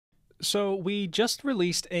So we just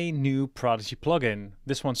released a new Prodigy plugin.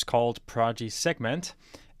 This one's called Prodigy-SEGMENT,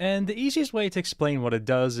 and the easiest way to explain what it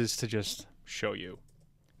does is to just show you.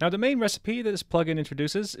 Now the main recipe that this plugin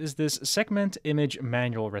introduces is this segment image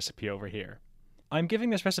manual recipe over here. I'm giving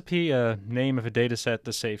this recipe a name of a dataset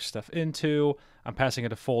to save stuff into, I'm passing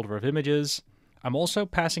it a folder of images, I'm also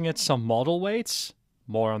passing it some model weights,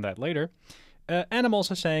 more on that later, and I'm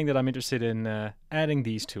also saying that I'm interested in adding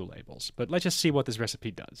these two labels. But let's just see what this recipe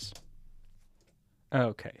does.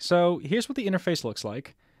 Okay, so here's what the interface looks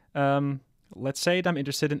like. Let's say that I'm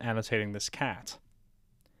interested in annotating this cat.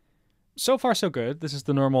 So far so good. This is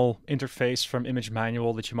the normal interface from Image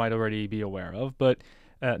Manual that you might already be aware of, but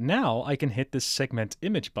now I can hit this Segment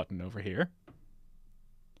Image button over here.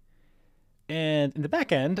 And in the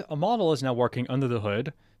back end, a model is now working under the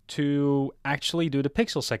hood to actually do the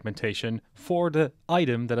pixel segmentation for the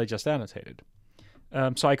item that I just annotated.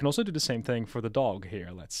 So I can also do the same thing for the dog here,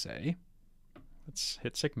 let's say. Let's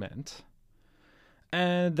hit segment.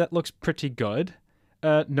 And that looks pretty good.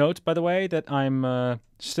 Note, by the way, that I'm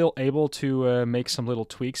still able to make some little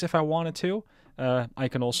tweaks if I wanted to. I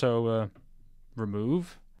can also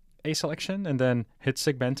remove a selection and then hit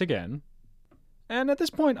segment again. And at this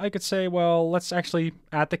point, I could say, well, let's actually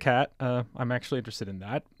add the cat. I'm actually interested in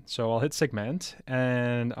that. So I'll hit segment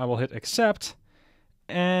and I will hit accept.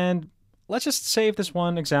 And let's just save this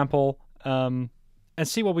one example and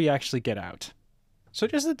see what we actually get out. So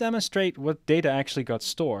just to demonstrate what data actually got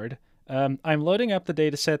stored, I'm loading up the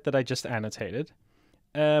dataset that I just annotated.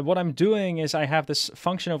 What I'm doing is I have this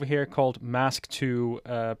function over here called mask to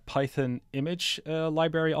Python image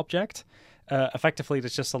library object. Effectively,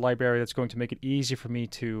 that's just a library that's going to make it easy for me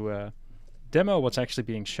to demo what's actually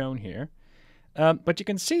being shown here. But you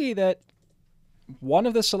can see that one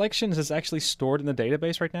of the selections that's actually stored in the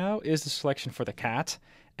database right now is the selection for the cat,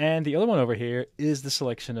 and the other one over here is the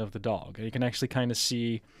selection of the dog. And you can actually kind of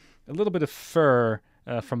see a little bit of fur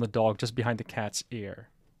from the dog just behind the cat's ear,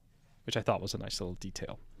 which I thought was a nice little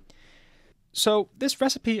detail. So this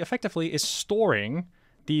recipe effectively is storing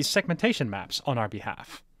these segmentation maps on our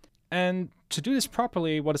behalf. And to do this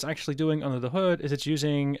properly, what it's actually doing under the hood is it's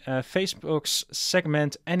using Facebook's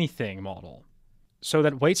Segment Anything model. So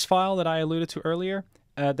that weights file that I alluded to earlier,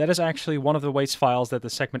 that is actually one of the weights files that the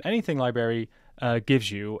Segment Anything library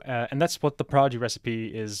gives you, and that's what the Prodigy recipe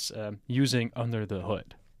is using under the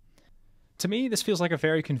hood. To me, this feels like a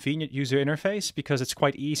very convenient user interface because it's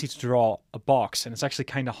quite easy to draw a box, and it's actually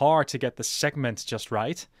kind of hard to get the segment just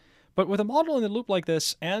right. But with a model in the loop like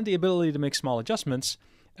this and the ability to make small adjustments,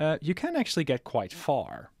 you can actually get quite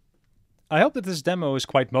far. I hope that this demo is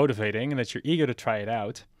quite motivating and that you're eager to try it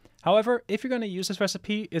out. However, if you're going to use this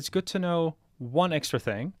recipe, it's good to know one extra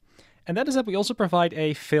thing, and that is that we also provide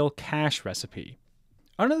a fail cache recipe.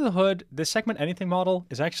 Under the hood, this Segment Anything model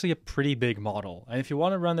is actually a pretty big model, and if you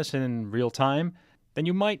want to run this in real time, then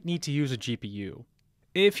you might need to use a GPU.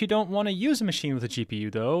 If you don't want to use a machine with a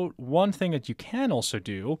GPU though, one thing that you can also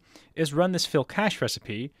do is run this fill cache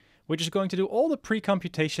recipe, which is going to do all the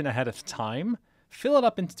pre-computation ahead of time, fill it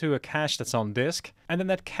up into a cache that's on disk, and then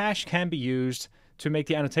that cache can be used to make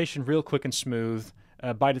the annotation real quick and smooth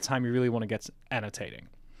by the time you really want to get annotating.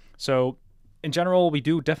 So in general, we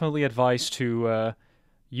do definitely advise to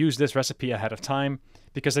use this recipe ahead of time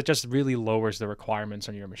because it just really lowers the requirements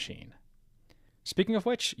on your machine. Speaking of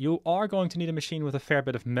which, you are going to need a machine with a fair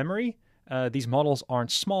bit of memory. These models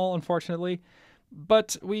aren't small, unfortunately,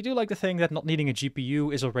 but we do like to think that not needing a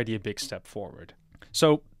GPU is already a big step forward.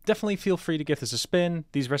 So definitely feel free to give this a spin.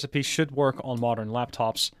 These recipes should work on modern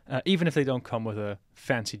laptops, even if they don't come with a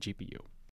fancy GPU.